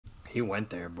He went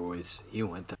there, boys. He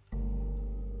went there.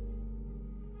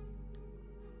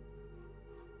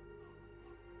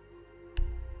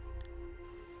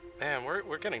 Man,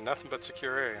 we're getting nothing but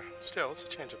secure area. Still, it's a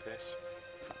change of pace.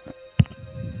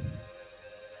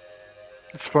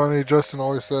 It's funny, Justin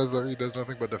always says that he does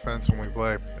nothing but defense when we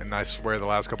play, and I swear the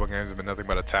last couple of games have been nothing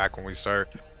but attack when we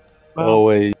start. Well,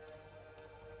 always.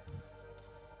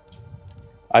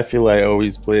 I feel I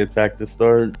always play attack to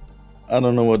start. I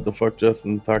don't know what the fuck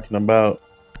Justin's talking about.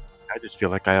 I just feel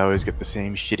like I always get the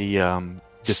same shitty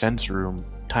defense room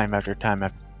time after time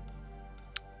after.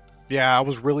 Yeah, I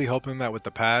was really hoping that with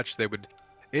the patch,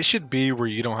 it should be where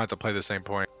you don't have to play the same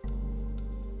point.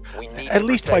 At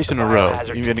least twice in a row,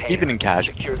 even in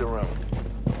casual. Secure the room.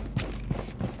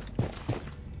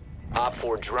 Op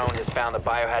 4 drone has found the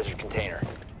biohazard container.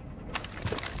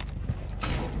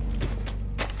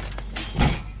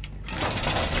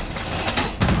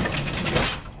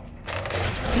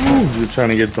 Ooh, you're trying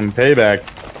to get some payback.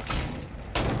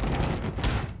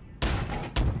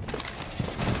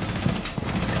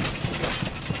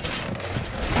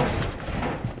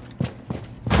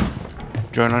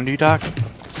 Drone on you, Doc?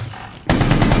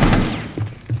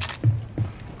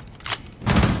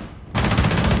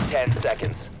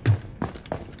 Seconds.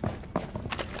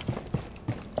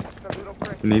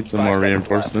 We need some more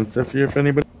reinforcements if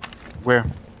anybody. Where?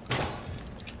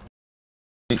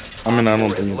 I mean, I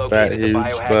don't think it's that huge,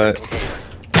 but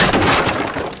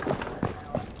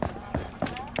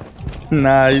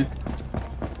nice.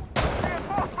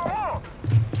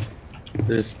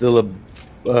 There's still a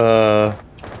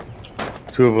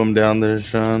two of them down there,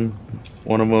 Sean.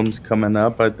 One of them's coming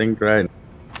up, I think, right?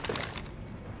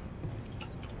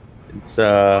 It's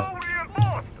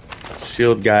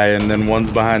shield guy, and then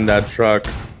one's behind that truck.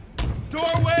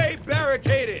 Doorway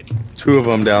barricaded. Two of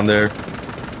them down there.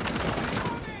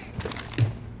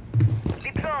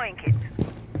 Deploying it.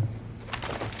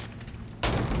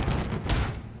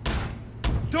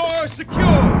 Door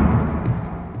secure.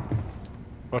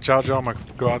 Watch out, Joe. I'm gonna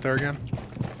go out there again.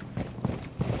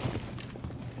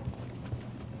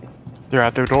 They're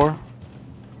at their door?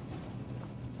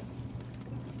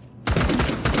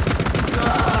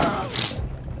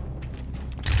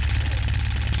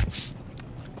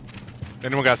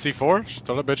 Anyone got C4? Just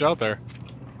throw that bitch out there.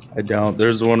 I don't.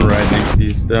 There's one right next to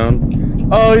you, Stone.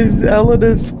 Oh, he's Ellen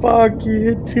as fuck. He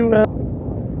hit 2 L.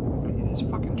 He's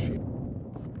fucking shit.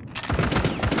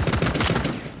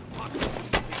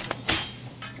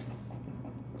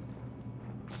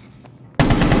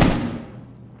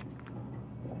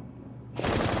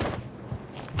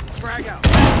 Frag out.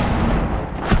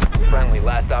 Friendly,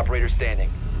 last operator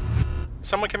standing.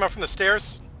 Someone came out from the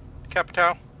stairs.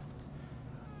 Capital.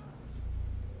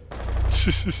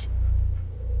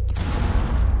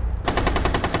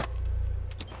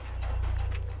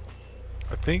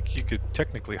 I think you could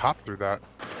technically hop through that.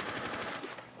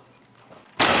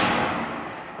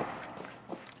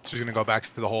 She's gonna go back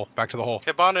to the hole. Back to the hole.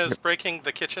 Hibana is breaking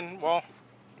the kitchen wall.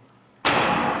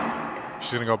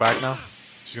 She's gonna go back now.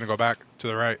 She's gonna go back to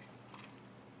the right.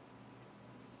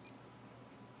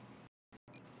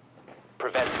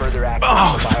 Prevent further access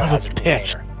Oh, to the son of a biohazard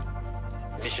bitch. container.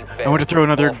 Mission I failed. went to throw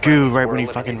another All goo friendlies right were when he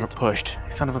fucking eliminated. pushed.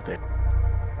 Son of a bitch.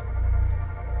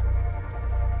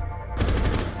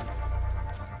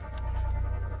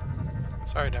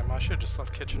 Sorry, Dan. I should have just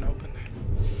left kitchen open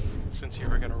since you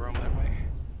were gonna roam that way.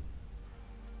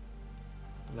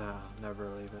 No, never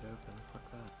leave it open. Fuck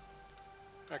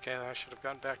that. Okay, I should have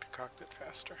gone back to cockpit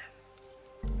faster.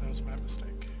 That was my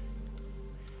mistake.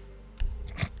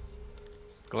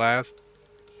 Glass.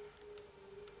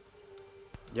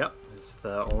 Yep, it's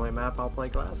the only map I'll play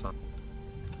glass on.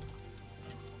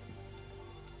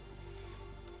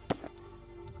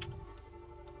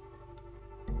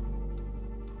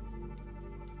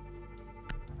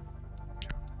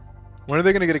 When are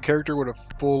they gonna get a character with a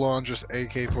full-on just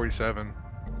AK-47?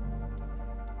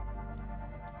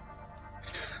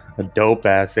 A dope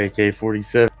ass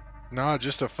AK-47. Nah,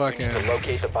 just a We need fucking to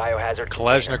locate the biohazard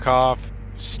container. Kalashnikov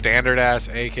standard ass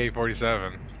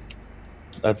AK-47.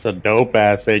 That's a dope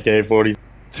ass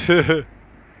AK-47.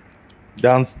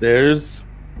 Downstairs.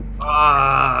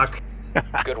 Fuck!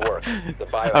 Good work. The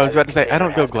I was about to say, I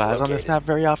don't biohazard go container glass has on been this map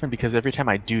very often because every time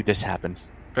I do, this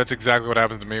happens. That's exactly what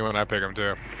happens to me when I pick them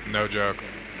too. No joke.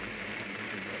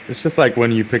 It's just like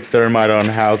when you pick thermite on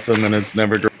house and then it's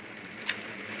never great.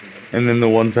 And then the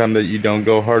one time that you don't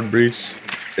go hard breach,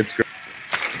 it's great.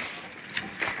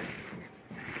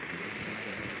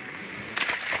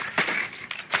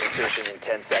 Insertion in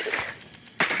 10 seconds.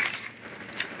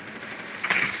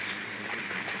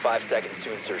 5 seconds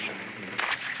to insertion.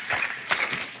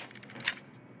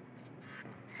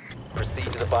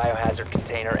 biohazard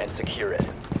container and secure it.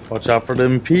 Watch out for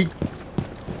them peak.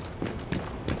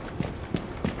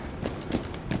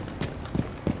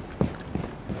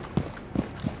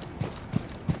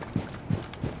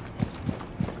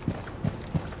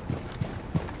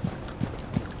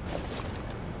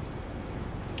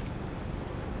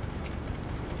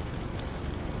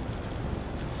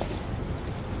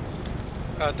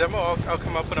 Demo, I'll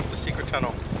come open up the secret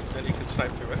tunnel, then you can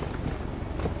snipe through it.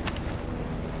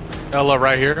 Ella,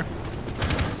 right here.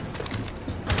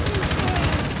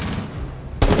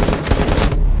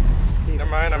 Never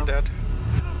mind, I'm dead.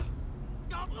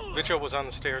 Vigil was on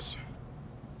the stairs.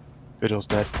 Vigil's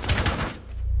dead.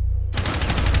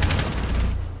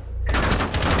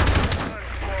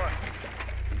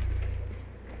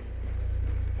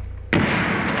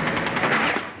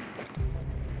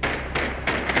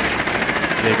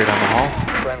 Jaeger down the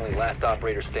hall. Friendly, last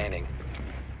operator standing.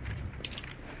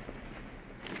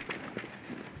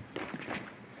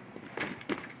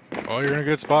 Oh, you're in a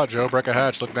good spot, Joe. Break a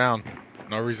hatch. Look down.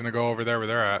 No reason to go over there where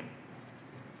they're at.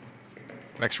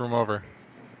 Next room over.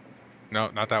 No,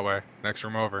 not that way. Next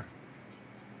room over.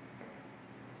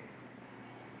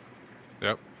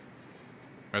 Yep.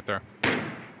 Right there.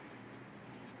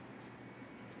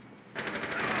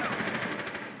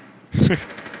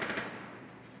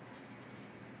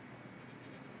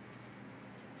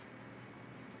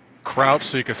 Crouch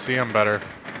so you can see them better.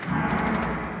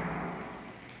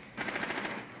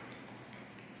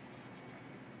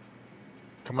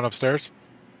 Coming upstairs.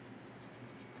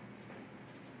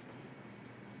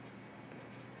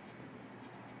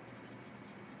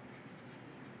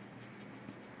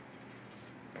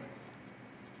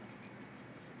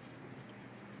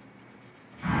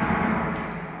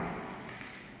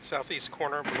 Southeast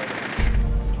corner below.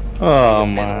 Oh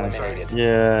Been my. eliminated.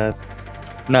 Yeah.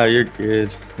 No, you're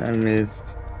good. I missed.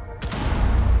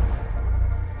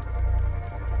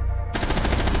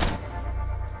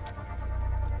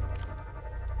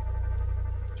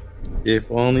 If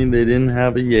only they didn't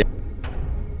have a yeah.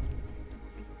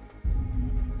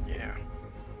 Yeah.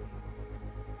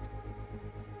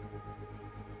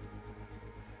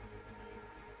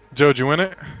 Joe, did you win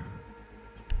it?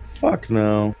 Fuck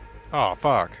no. Oh,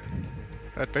 fuck.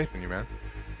 I had faith in you, man.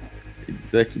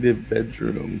 Executive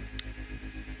bedroom.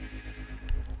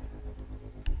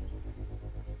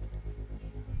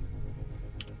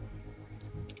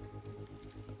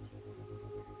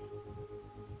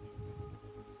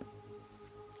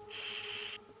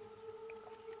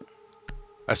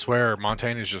 I swear,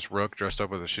 Montaigne is just Rook dressed up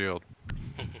with a shield.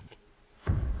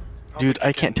 Dude,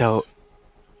 I can't tell.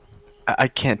 I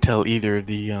can't tell either of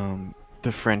the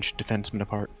French defensemen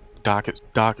apart. Doc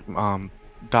Montaigne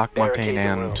Barricade the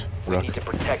room. and We Rook. need to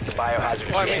protect the biohazard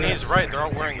Well, I mean, container. he's right. They're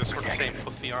all wearing the sort of same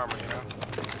puffy armor, you know?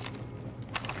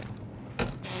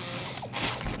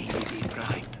 EDD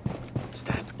primed.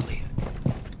 Stand clear.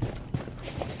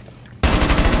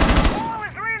 Wall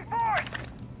is reinforced!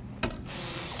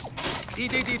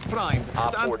 EDD primed.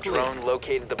 Op 4 Stand clear. drone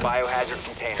located the biohazard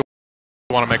container.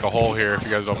 I want to make a hole here if you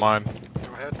guys don't mind.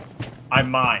 Go ahead. I'm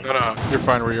mine. No, no, you're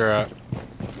fine where you're at.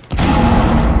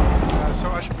 So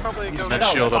I should probably go said get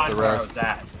shield up fine the where I rest. was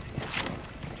at.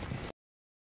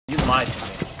 You lied to me.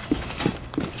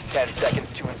 10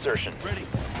 seconds to insertion. Ready.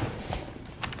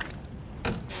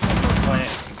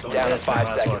 Plant. Down to 5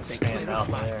 Might as well seconds. expand out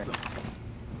there.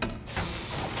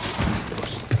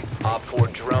 Op 4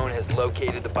 drone has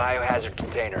located the biohazard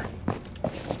container.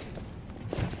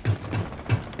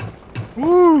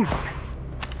 Woo!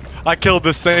 I killed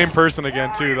the same person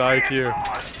again too, the IQ.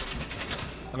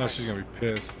 I know she's gonna be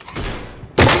pissed.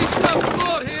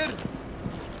 Floor here.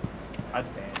 God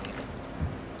damn it.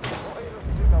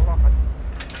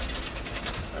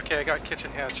 Okay, I got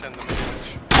kitchen hatch and the main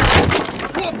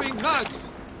hatch. Swapping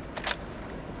hugs.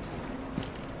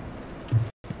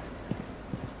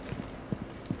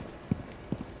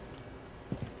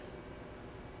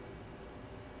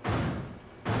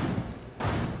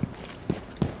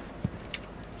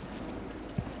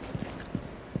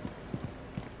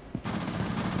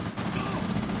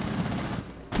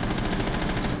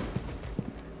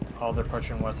 Oh, they're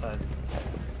pushing west side.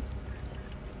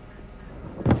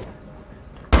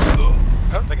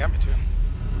 Oh, they got me too.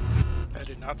 That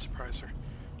did not surprise her.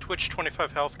 Twitch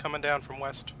 25 health coming down from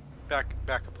west. Back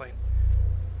a plane.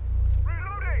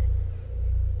 Reloading!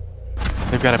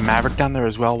 They've got a Maverick down there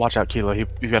as well. Watch out, Kilo.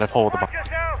 He's got a hole at the Watch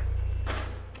bottom.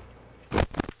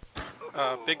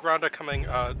 yourself! Big Ronda coming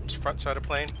front side of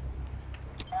plane.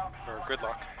 Or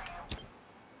gridlock.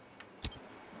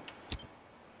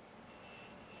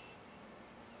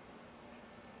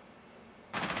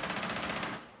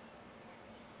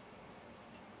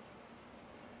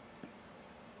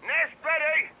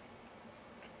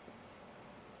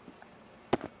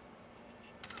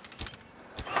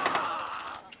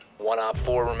 One op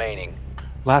 4 remaining.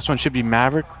 Last one should be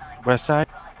Maverick, west side.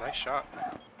 Nice shot.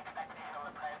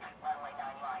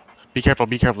 Be careful,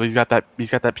 be careful. He's got that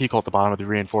peak hole at the bottom of the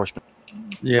reinforcement.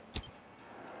 Yeah.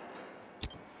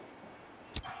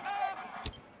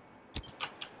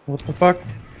 What the fuck?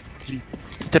 He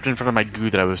stepped in front of my goo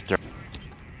that I was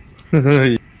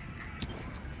throwing.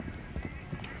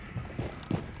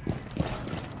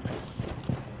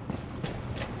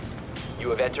 You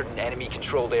have entered an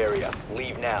enemy-controlled area.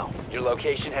 Leave now. Your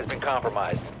location has been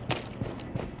compromised.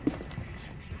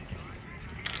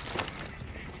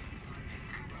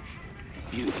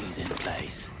 Beauty's in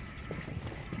place.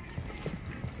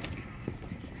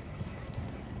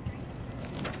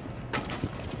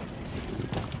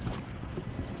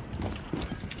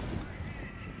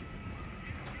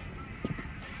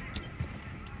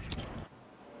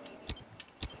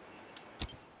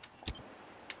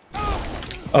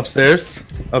 Upstairs.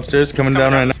 Upstairs, coming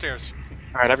down right the now. stairs.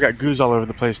 All right, I've got goos all over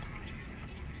the place.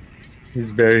 He's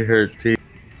very hurt, T.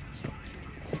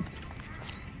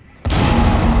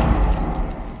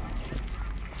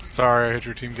 Sorry, I hit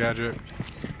your team gadget.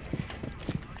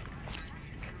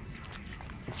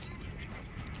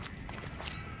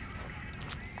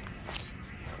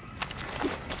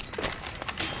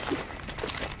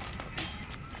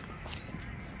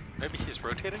 Maybe he's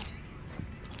rotating?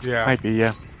 Yeah. Might be,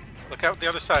 yeah. Look out the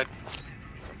other side.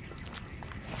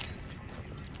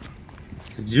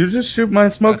 Did you just shoot my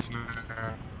smoke?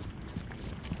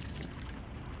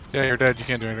 Yeah, you're dead. You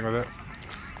can't do anything with it.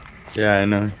 Yeah, I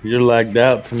know. You're lagged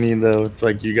out to me, though. It's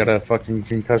like you got a fucking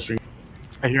concussion.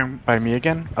 I hear him by me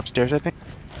again, upstairs, I think.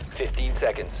 15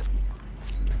 seconds.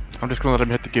 I'm just gonna let him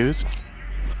hit the goose.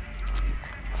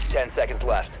 10 seconds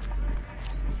left.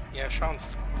 Yeah,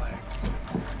 Sean's lagged.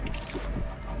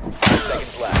 5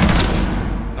 seconds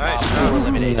left. Nice Op 4 shot.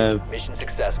 eliminated. Yes. Mission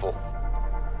successful.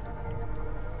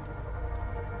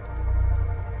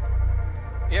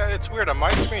 Yeah, it's weird. On my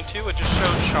screen too, it just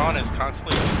showed Sean is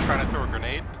constantly trying to throw a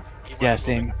grenade. He Yeah, wasn't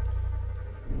same.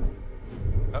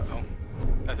 moving. Uh-oh.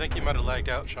 I think you might have lagged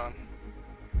out, Sean.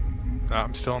 No,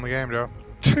 I'm still in the game, Joe.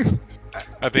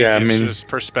 I think Yeah, I it's mean- just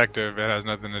perspective. It has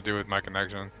nothing to do with my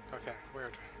connection. Okay,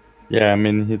 weird. Yeah, I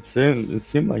mean, it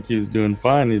seemed like he was doing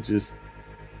fine.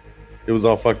 It was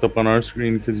all fucked up on our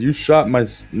screen because you shot my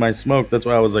smoke. That's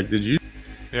why I was like, did you?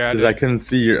 Yeah, Because I couldn't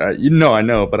see your. I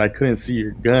know, but I couldn't see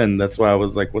your gun. That's why I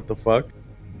was like, what the fuck?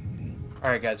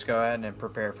 Alright, guys, go ahead and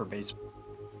prepare for base.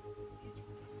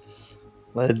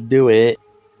 Let's do it.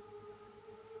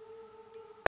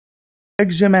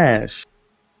 Jamash.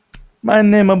 My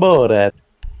name aboard that.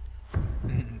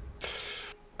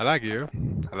 I like you.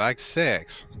 I like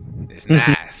sex. It's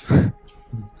nice.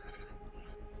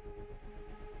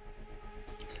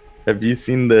 Have you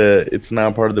seen the? It's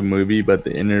not part of the movie, but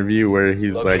the interview where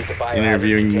he's Locate like the biohazard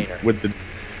interviewing container. with the.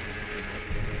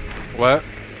 What?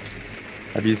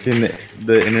 Have you seen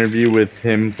the interview with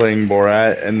him playing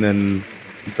Borat, and then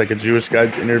it's like a Jewish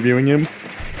guy's interviewing him?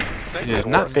 Say Yeah,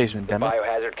 not basement The demo.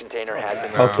 biohazard container has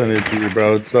been I'll send it to you,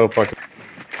 bro. It's so fucking.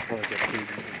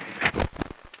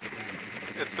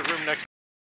 It's the room next.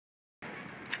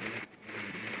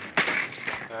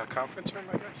 Conference room,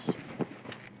 I guess.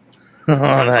 Oh,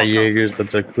 that Jaeger's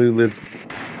such a clueless.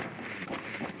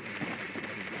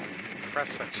 Press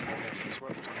section, I guess is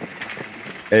what it's called.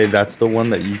 Hey, that's the one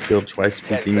that you killed twice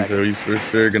peeking, so he's for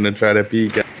sure gonna try to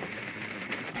peek.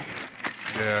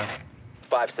 Yeah.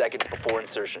 5 seconds before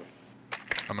insertion.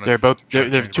 I'm gonna They're both. try to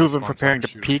There's change two my of them spawn preparing to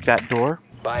shoot. peek that door.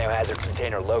 Biohazard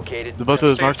container located. Both of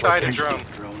those Stay marks are inside a preparing-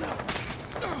 drone. Drone out.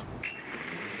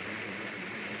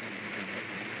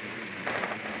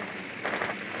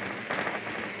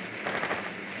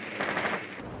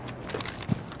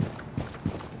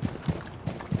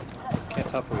 Can't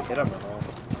tell if we hit him or not.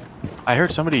 I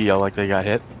heard somebody yell like they got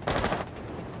hit.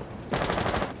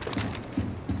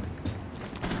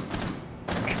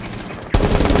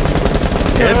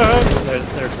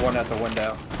 There's one at the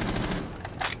window.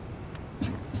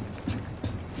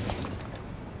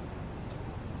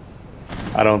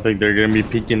 I don't think they're gonna be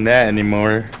peeking that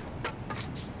anymore.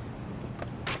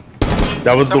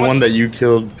 That was the one that you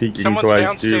killed peeking Someone's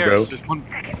twice too, bro. downstairs. There's one.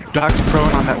 Doc's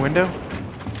prone on that window.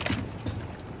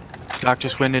 Doc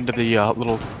just went into the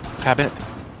little cabinet.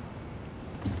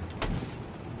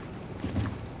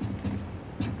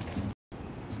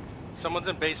 Someone's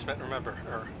in basement, remember,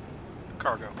 or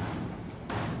cargo.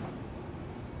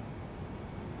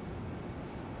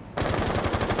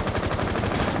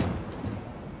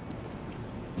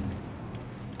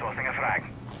 Tossing a frag.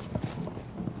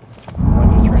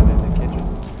 One just ran into the kitchen.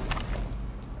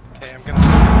 Okay, I'm gonna.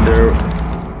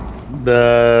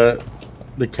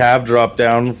 The cav dropped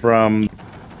down from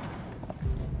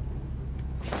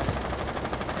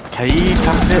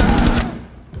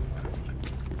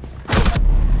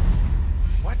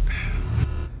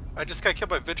I just got killed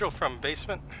by Vigil from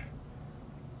basement.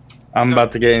 I'm So-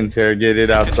 about to get interrogated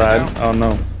so outside. kitchen Oh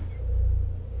no.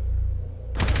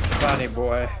 Funny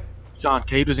boy. Sean,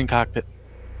 Cade was in cockpit.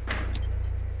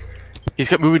 He's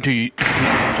got moving to you.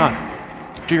 Sean,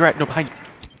 to your right. No, behind you.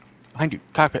 Behind you.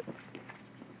 Cockpit.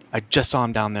 I just saw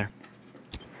him down there.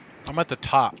 I'm at the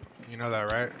top. You know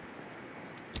that, right?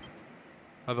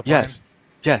 Of the plane? Yes.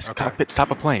 Yes, Okay. cockpit,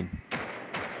 top of plane.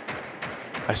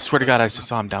 I swear to God, I just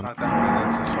saw him down Not that way,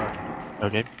 that's this way.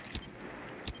 Okay.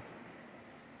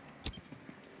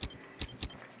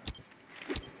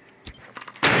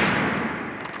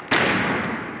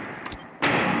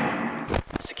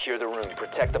 Secure the room.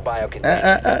 Protect the bio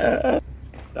container.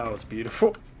 That was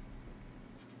beautiful.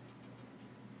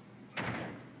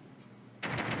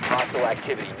 Hostile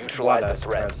activity. Wow, Neutralize that's the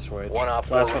a threat. threat switch. One op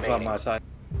Last 4 one's on remaining. my side.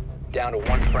 Down to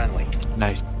one friendly.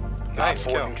 Nice. Nice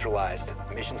Op 4 kill. neutralized.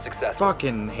 Mission successful.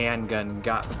 Fucking handgun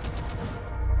got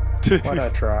me. What a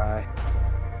try.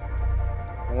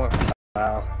 I went for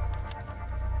style.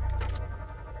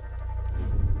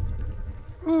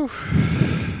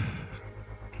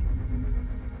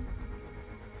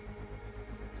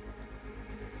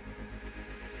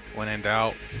 When in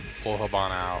doubt, pull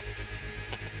Habana out.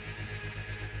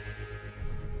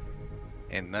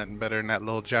 Ain't nothing better than that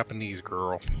little Japanese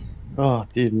girl. Oh,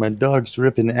 dude, my dog's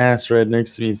ripping ass right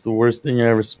next to me. It's the worst thing I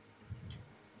ever.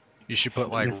 You should put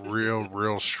like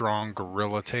real strong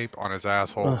gorilla tape on his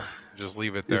asshole. Just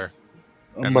leave it there.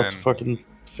 I'm And about to then- fucking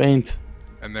faint.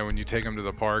 And then when you take him to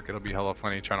the park, it'll be hella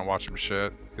funny trying to watch him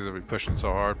shit. Because he'll be pushing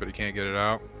so hard, but he can't get it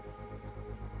out.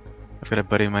 I've got a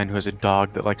buddy of mine who has a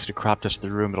dog that likes to crop dust the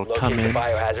room. It'll Locate come the in,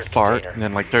 biohazard fart, container. and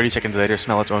then like 30 seconds later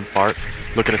smell its own fart,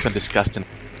 look at us and disgusting.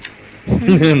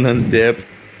 And then dip.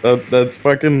 That's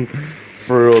fucking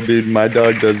for real, dude. My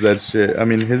dog does that shit. I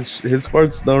mean, his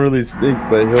farts don't really stink,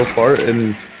 but he'll fart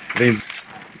and things.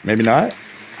 Maybe not.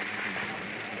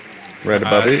 Right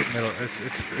above it.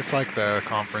 It's like the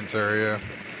conference area.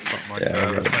 Something like Yeah,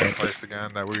 that. right The same above it. place again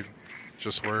that we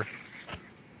just were.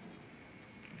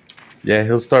 Yeah,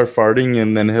 he'll start farting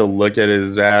and then he'll look at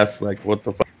his ass like, what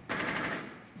the fuck?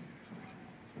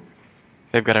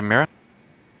 They've got a mirror?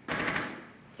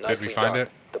 Did we find done.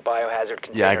 it? The biohazard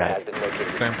container Yeah, I got has it. been located.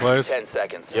 Same place? 10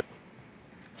 seconds. Yep.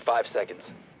 5 seconds.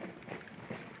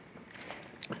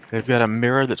 They've got a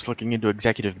mirror that's looking into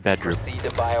executive bedroom. Proceed to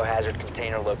biohazard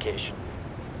container location.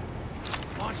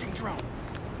 Launching drone.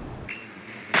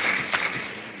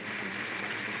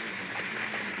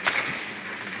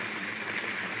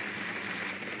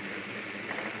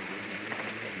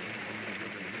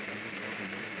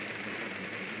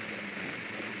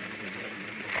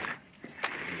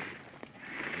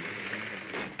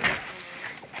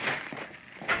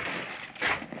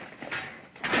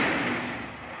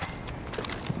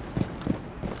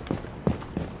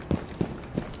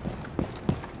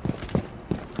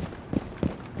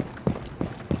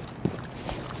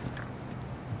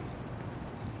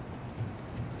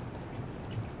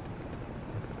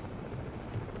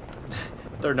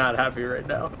 They're not happy right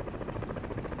now.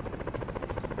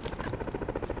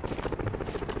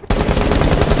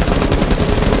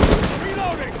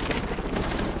 Reloading.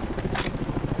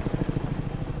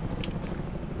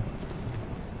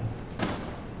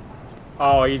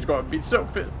 Oh, he's going to be so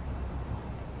pissed.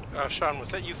 Sean, was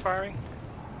that you firing?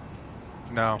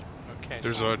 No. Okay.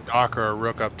 There's so a dock or a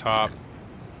rook up top.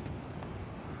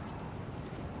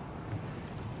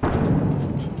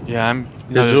 Yeah, I'm.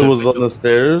 No, Vigil was on the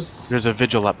stairs. there's a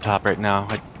vigil up top right now,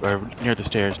 like, or near the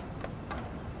stairs.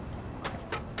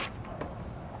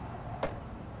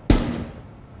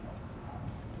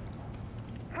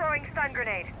 Throwing stun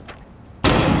grenade.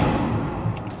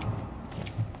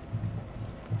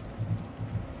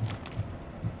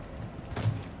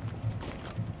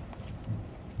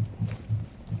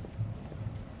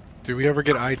 Do we ever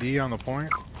get ID on the point?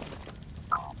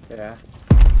 Yeah.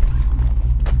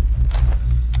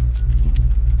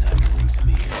 Time to bring some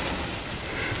ear.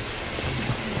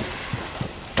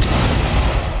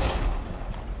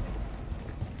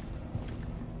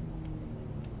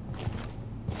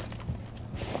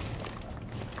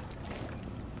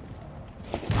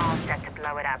 All set to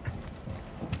blow it up.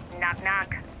 Knock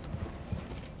knock.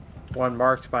 One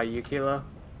marked by Yukilo.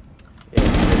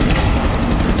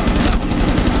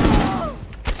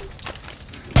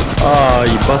 Oh,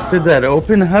 you busted that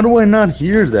open? How do I not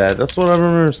hear that? That's what I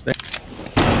don't understand.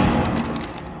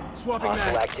 Swapping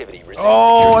Hostile mags. activity. Resume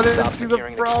Oh, I security. didn't Stop see the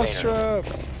securing frost container.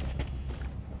 trap.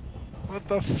 What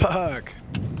the fuck?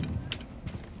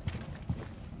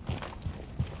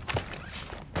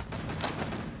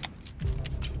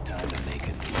 Time to make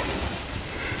a deal.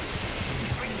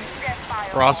 Bring death fire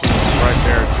Frost was right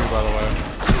there too, by the way.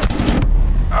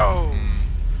 Oh!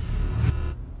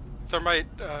 Thermite,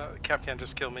 Capcan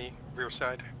just killed me, rear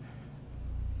side.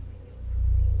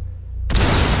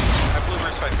 I blew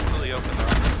rear side completely open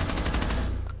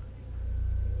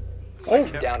though. Oh!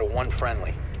 Down to one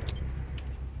friendly.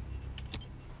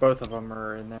 Both of them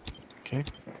are in there. Okay.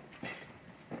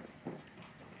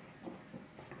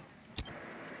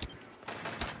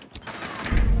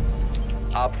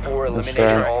 Op 4 eliminated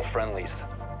try. all friendlies.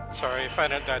 Sorry if I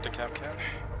didn't die to Capcan.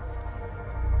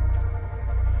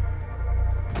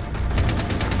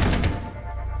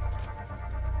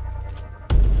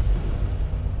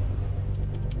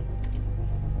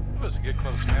 It was a good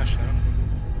close match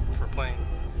though, for playing.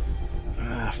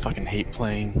 I fucking hate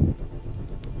playing.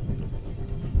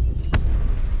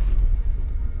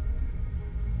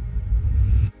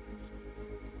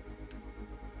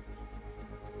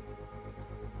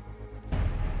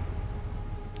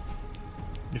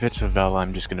 If it's favela,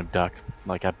 I'm just gonna duck.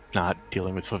 Like, I'm not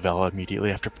dealing with favela immediately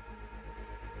after.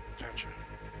 Gotcha.